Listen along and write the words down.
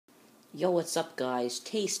Yo, what's up, guys?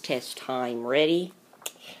 Taste test time. Ready?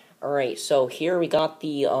 Alright, so here we got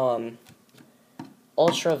the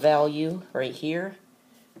ultra value right here.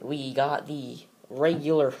 We got the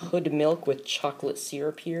regular hood milk with chocolate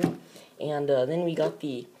syrup here. And then we got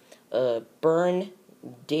the burn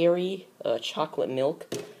dairy chocolate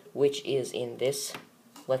milk, which is in this.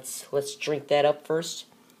 Let's drink that up first.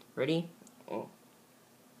 Ready? Oh.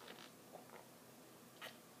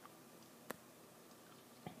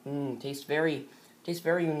 Tastes very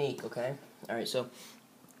unique. Okay. All right. So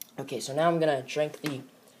now I'm gonna drink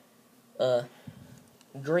the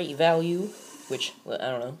great value, which I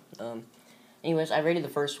don't know. Anyways, I rated the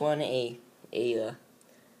first one I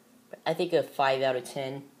think a 5 out of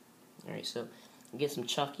 10. All right. So get some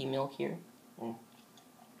chalky milk here.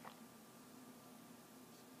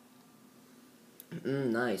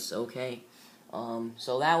 Nice. Okay.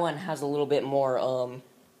 So that one has a little bit more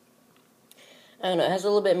I don't know, it has a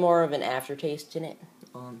little bit more of an aftertaste in it.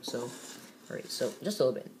 Alright, so just a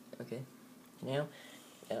little bit, okay. Now,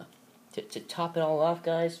 to top it all off,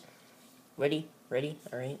 guys, ready,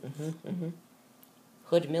 alright,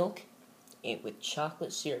 hood milk, with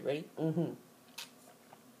chocolate syrup, ready,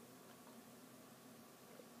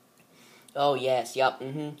 Oh, yes, yep,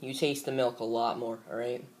 you taste the milk a lot more,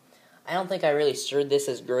 alright. I don't think I really stirred this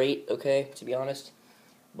as great, okay, to be honest.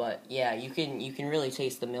 But yeah, you can really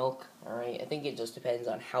taste the milk. All right, I think it just depends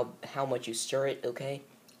on how much you stir it. Okay.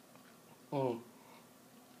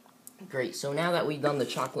 Great. So now that we've done the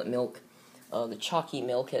chocolate milk, the chalky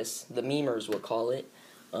milk, as the memers will call it,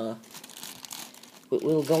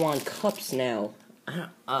 we'll go on cups now.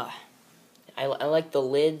 I like the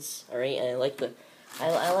lids. All right, and I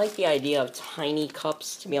like the idea of tiny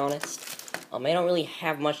cups. To be honest, I don't really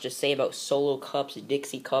have much to say about solo cups,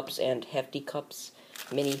 Dixie cups, and hefty cups.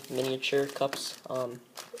 Miniature cups. All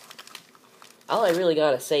I really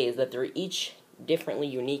gotta say is that they're each differently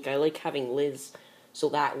unique. I like having lids, so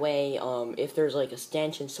that way, if there's like a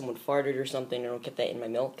stench and someone farted or something, I don't get that in my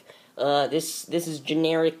milk. This is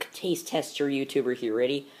generic taste tester YouTuber here.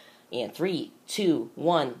 Ready? And 3, 2,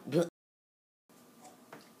 1.